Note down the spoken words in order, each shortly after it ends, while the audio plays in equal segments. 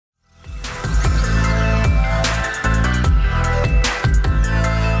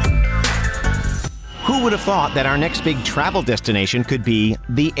Who would have thought that our next big travel destination could be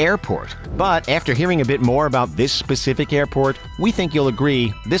the airport? But after hearing a bit more about this specific airport, we think you'll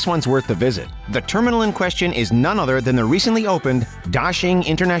agree this one's worth the visit. The terminal in question is none other than the recently opened Daxing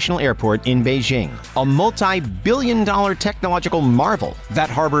International Airport in Beijing, a multi-billion-dollar technological marvel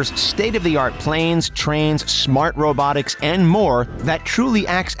that harbors state-of-the-art planes, trains, smart robotics, and more that truly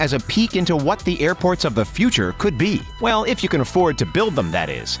acts as a peek into what the airports of the future could be. Well, if you can afford to build them, that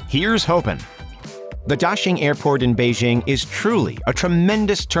is. Here's hoping. The Daxing Airport in Beijing is truly a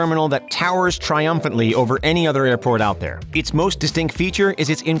tremendous terminal that towers triumphantly over any other airport out there. Its most distinct feature is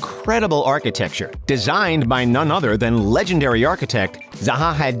its incredible architecture, designed by none other than legendary architect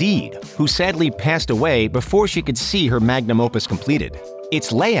Zaha Hadid, who sadly passed away before she could see her magnum opus completed.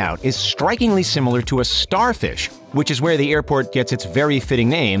 Its layout is strikingly similar to a starfish, which is where the airport gets its very fitting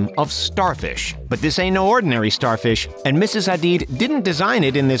name of starfish. But this ain't no ordinary starfish, and Mrs. Hadid didn't design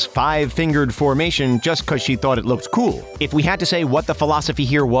it in this five-fingered formation just because she thought it looked cool. If we had to say what the philosophy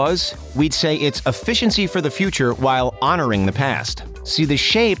here was, we'd say it's efficiency for the future while honoring the past. See, the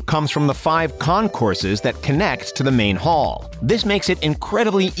shape comes from the 5 concourses that connect to the main hall. This makes it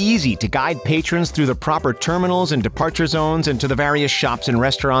incredibly easy to guide patrons through the proper terminals and departure zones and to the various shops and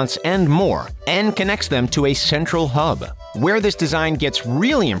restaurants and more, and connects them to a central hub. Where this design gets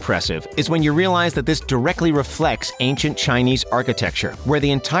really impressive is when you realize that this directly reflects ancient Chinese architecture, where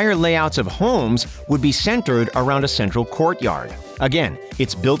the entire layouts of homes would be centered around a central courtyard. Again,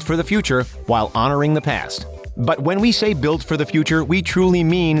 it's built for the future while honoring the past. But when we say built for the future, we truly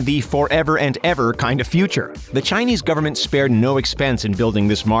mean the forever and ever kind of future. The Chinese government spared no expense in building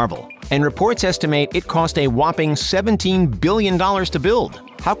this marvel, and reports estimate it cost a whopping $17 billion to build.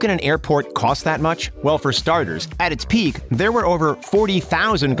 How can an airport cost that much? Well, for starters, at its peak, there were over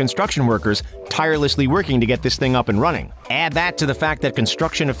 40,000 construction workers tirelessly working to get this thing up and running. Add that to the fact that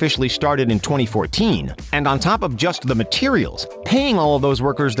construction officially started in 2014, and on top of just the materials, paying all of those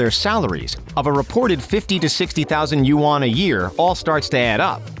workers their salaries of a reported 50 to 60,000 yuan a year all starts to add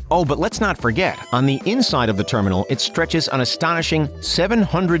up. Oh, but let's not forget, on the inside of the terminal, it stretches an astonishing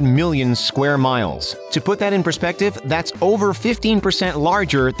 700 million square miles. To put that in perspective, that's over 15%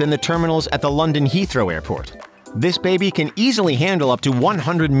 larger than the terminals at the London Heathrow Airport. This baby can easily handle up to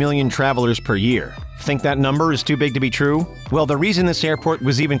 100 million travelers per year. Think that number is too big to be true? Well, the reason this airport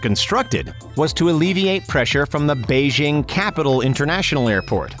was even constructed was to alleviate pressure from the Beijing Capital International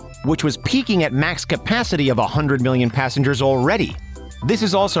Airport, which was peaking at max capacity of 100 million passengers already. This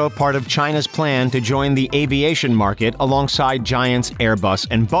is also part of China's plan to join the aviation market alongside giants Airbus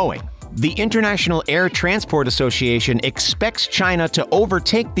and Boeing. The International Air Transport Association expects China to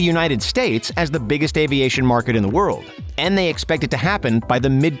overtake the United States as the biggest aviation market in the world, and they expect it to happen by the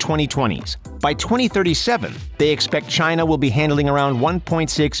mid-2020s. By 2037, they expect China will be handling around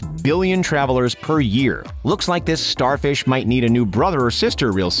 1.6 billion travelers per year. Looks like this starfish might need a new brother or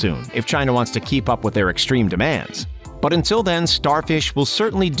sister real soon if China wants to keep up with their extreme demands. But until then, starfish will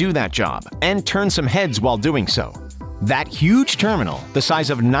certainly do that job, and turn some heads while doing so. That huge terminal, the size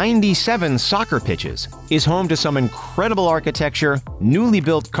of 97 soccer pitches, is home to some incredible architecture, newly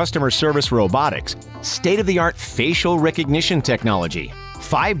built customer service robotics, state-of-the-art facial recognition technology,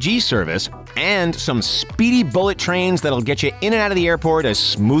 5G service, and some speedy bullet trains that'll get you in and out of the airport as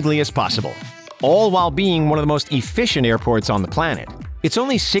smoothly as possible. All while being one of the most efficient airports on the planet. It's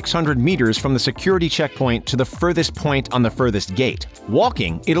only 600 meters from the security checkpoint to the furthest point on the furthest gate.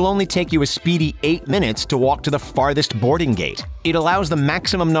 Walking, it'll only take you a speedy 8 minutes to walk to the farthest boarding gate. It allows the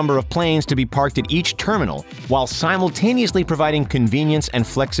maximum number of planes to be parked at each terminal, while simultaneously providing convenience and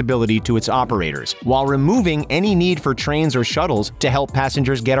flexibility to its operators, while removing any need for trains or shuttles to help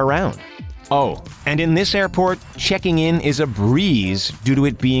passengers get around. Oh, and in this airport, checking in is a breeze due to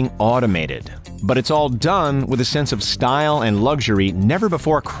it being automated. But it's all done with a sense of style and luxury never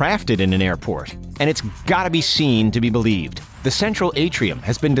before crafted in an airport. And it's gotta be seen to be believed. The central atrium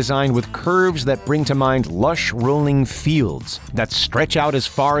has been designed with curves that bring to mind lush rolling fields that stretch out as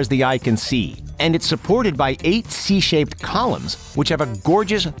far as the eye can see. And it's supported by 8 C-shaped columns, which have a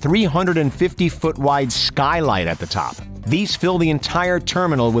gorgeous 350-foot wide skylight at the top. These fill the entire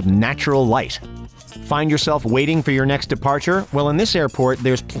terminal with natural light. Find yourself waiting for your next departure? Well, in this airport,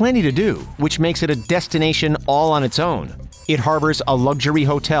 there's plenty to do, which makes it a destination all on its own. It harbors a luxury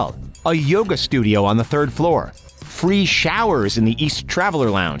hotel, a yoga studio on the 3rd floor, free showers in the East Traveler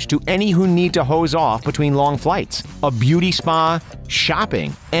Lounge to any who need to hose off between long flights, a beauty spa,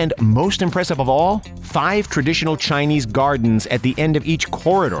 shopping, and most impressive of all, 5 traditional Chinese gardens at the end of each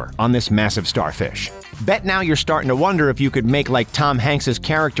corridor on this massive starfish. Bet now you're starting to wonder if you could make like Tom Hanks's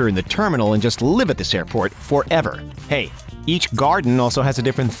character in The Terminal and just live at this airport forever. Hey, each garden also has a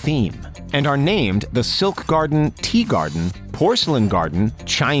different theme. and are named the Silk Garden, Tea Garden, Porcelain Garden,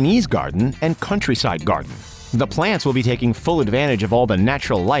 Chinese Garden, and Countryside Garden. The plants will be taking full advantage of all the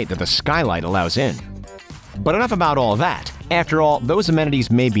natural light that the skylight allows in. But enough about all that. After all, those amenities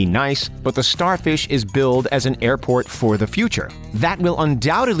may be nice, but the Starfish is billed as an airport for the future. That will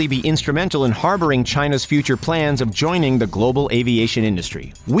undoubtedly be instrumental in harboring China's future plans of joining the global aviation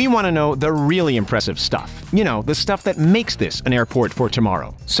industry. We want to know the really impressive stuff. You know, the stuff that makes this an airport for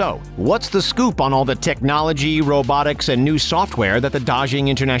tomorrow. So, what's the scoop on all the technology, robotics, and new software that the Daxing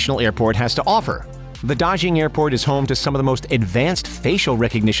International Airport has to offer? The Daxing Airport is home to some of the most advanced facial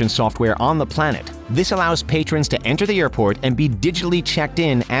recognition software on the planet. This allows patrons to enter the airport and be digitally checked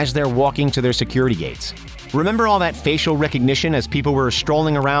in as they're walking to their security gates. Remember all that facial recognition as people were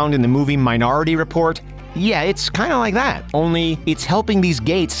strolling around in the movie Minority Report? Yeah, it's kind of like that, only it's helping these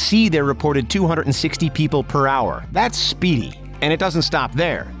gates see their reported 260 people per hour. That's speedy. And it doesn't stop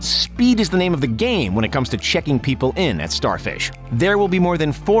there. Speed is the name of the game when it comes to checking people in at Starfish. There will be more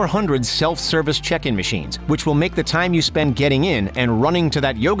than 400 self-service check-in machines, which will make the time you spend getting in and running to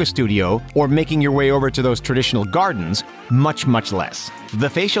that yoga studio or making your way over to those traditional gardens much, much less. The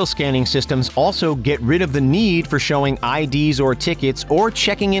facial scanning systems also get rid of the need for showing IDs or tickets or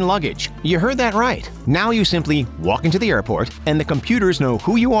checking in luggage. You heard that right. Now you simply walk into the airport and the computers know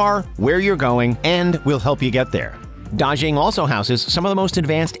who you are, where you're going, and will help you get there. Daxing also houses some of the most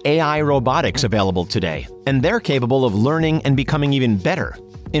advanced AI robotics available today, and they're capable of learning and becoming even better.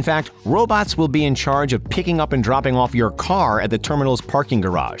 In fact, robots will be in charge of picking up and dropping off your car at the terminal's parking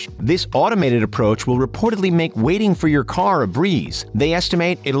garage. This automated approach will reportedly make waiting for your car a breeze. They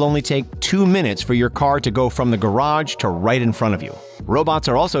estimate it'll only take 2 minutes for your car to go from the garage to right in front of you. Robots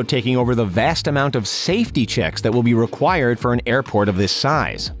are also taking over the vast amount of safety checks that will be required for an airport of this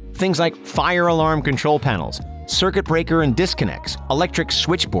size. Things like fire alarm control panels, circuit breaker and disconnects, electric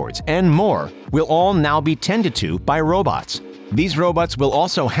switchboards, and more will all now be tended to by robots. These robots will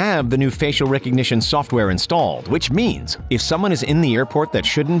also have the new facial recognition software installed, which means if someone is in the airport that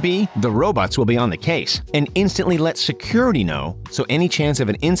shouldn't be, the robots will be on the case and instantly let security know, so any chance of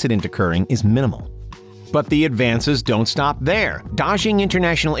an incident occurring is minimal. But the advances don't stop there. Daxing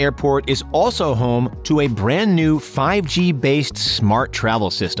International Airport is also home to a brand new 5G-based smart travel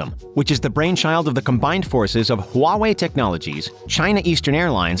system, which is the brainchild of the combined forces of Huawei Technologies, China Eastern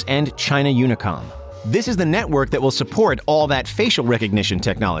Airlines, and China Unicom. This is the network that will support all that facial recognition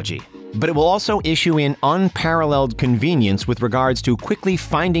technology. But it will also issue in unparalleled convenience with regards to quickly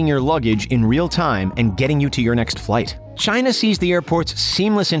finding your luggage in real time and getting you to your next flight. China sees the airport's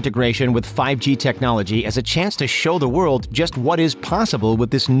seamless integration with 5G technology as a chance to show the world just what is possible with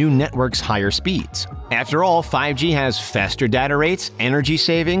this new network's higher speeds. After all, 5G has faster data rates, energy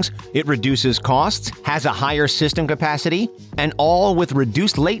savings, it reduces costs, has a higher system capacity, and all with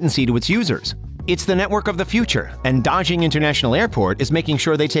reduced latency to its users. It's the network of the future, and Daxing International Airport is making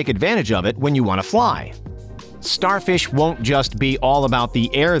sure they take advantage of it when you want to fly. Starfish won't just be all about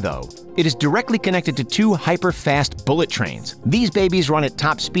the air, though. It is directly connected to 2 hyper-fast bullet trains. These babies run at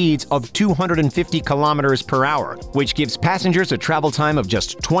top speeds of 250 kilometers per hour, which gives passengers a travel time of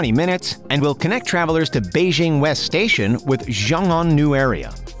just 20 minutes and will connect travelers to Beijing West Station with Zhang'an New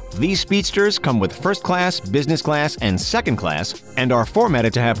Area. These speedsters come with first class, business class, and second class, and are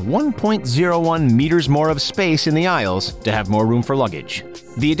formatted to have 1.01 meters more of space in the aisles to have more room for luggage.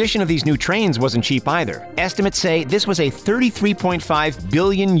 The addition of these new trains wasn't cheap either. Estimates say this was a 33.5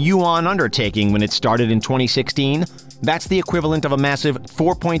 billion yuan undertaking when it started in 2016. That's the equivalent of a massive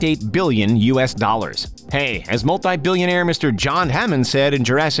 4.8 billion US dollars. Hey, as multi-billionaire Mr. John Hammond said in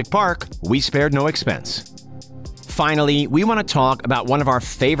Jurassic Park, we spared no expense. Finally, we want to talk about one of our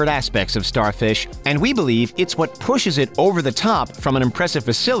favorite aspects of Starfish, and we believe it's what pushes it over the top from an impressive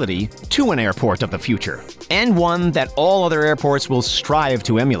facility to an airport of the future, and one that all other airports will strive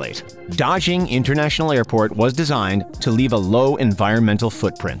to emulate. Daxing International Airport was designed to leave a low environmental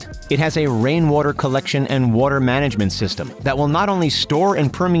footprint. It has a rainwater collection and water management system that will not only store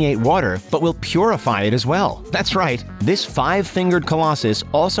and permeate water, but will purify it as well. That's right, this 5-fingered colossus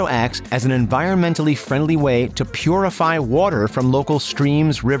also acts as an environmentally friendly way to purify water from local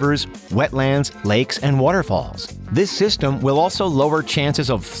streams, rivers, wetlands, lakes, and waterfalls. This system will also lower chances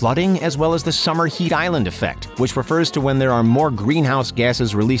of flooding as well as the summer heat island effect, which refers to when there are more greenhouse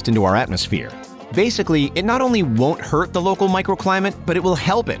gases released into our atmosphere. Basically, it not only won't hurt the local microclimate, but it will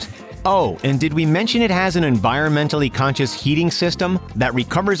help it. Oh, and did we mention it has an environmentally conscious heating system that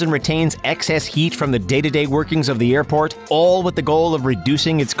recovers and retains excess heat from the day-to-day workings of the airport, all with the goal of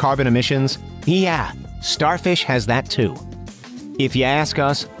reducing its carbon emissions? Yeah, Starfish has that too. If you ask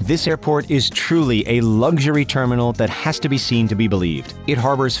us, this airport is truly a luxury terminal that has to be seen to be believed. It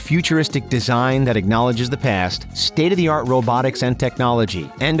harbors futuristic design that acknowledges the past, state-of-the-art robotics and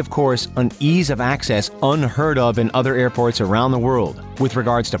technology, and of course, an ease of access unheard of in other airports around the world. With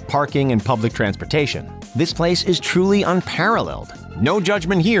regards to parking and public transportation, this place is truly unparalleled. No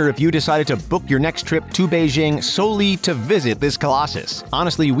judgment here if you decided to book your next trip to Beijing solely to visit this colossus.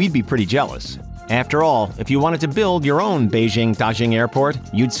 Honestly, we'd be pretty jealous. After all, if you wanted to build your own Beijing Daxing Airport,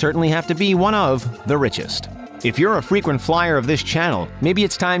 you'd certainly have to be one of the richest. If you're a frequent flyer of this channel, maybe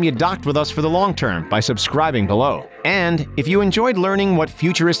it's time you docked with us for the long term by subscribing below. And if you enjoyed learning what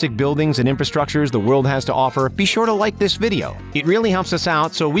futuristic buildings and infrastructures the world has to offer, be sure to like this video. It really helps us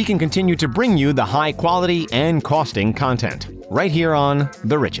out so we can continue to bring you the high quality and costing content right here on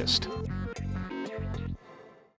The Richest.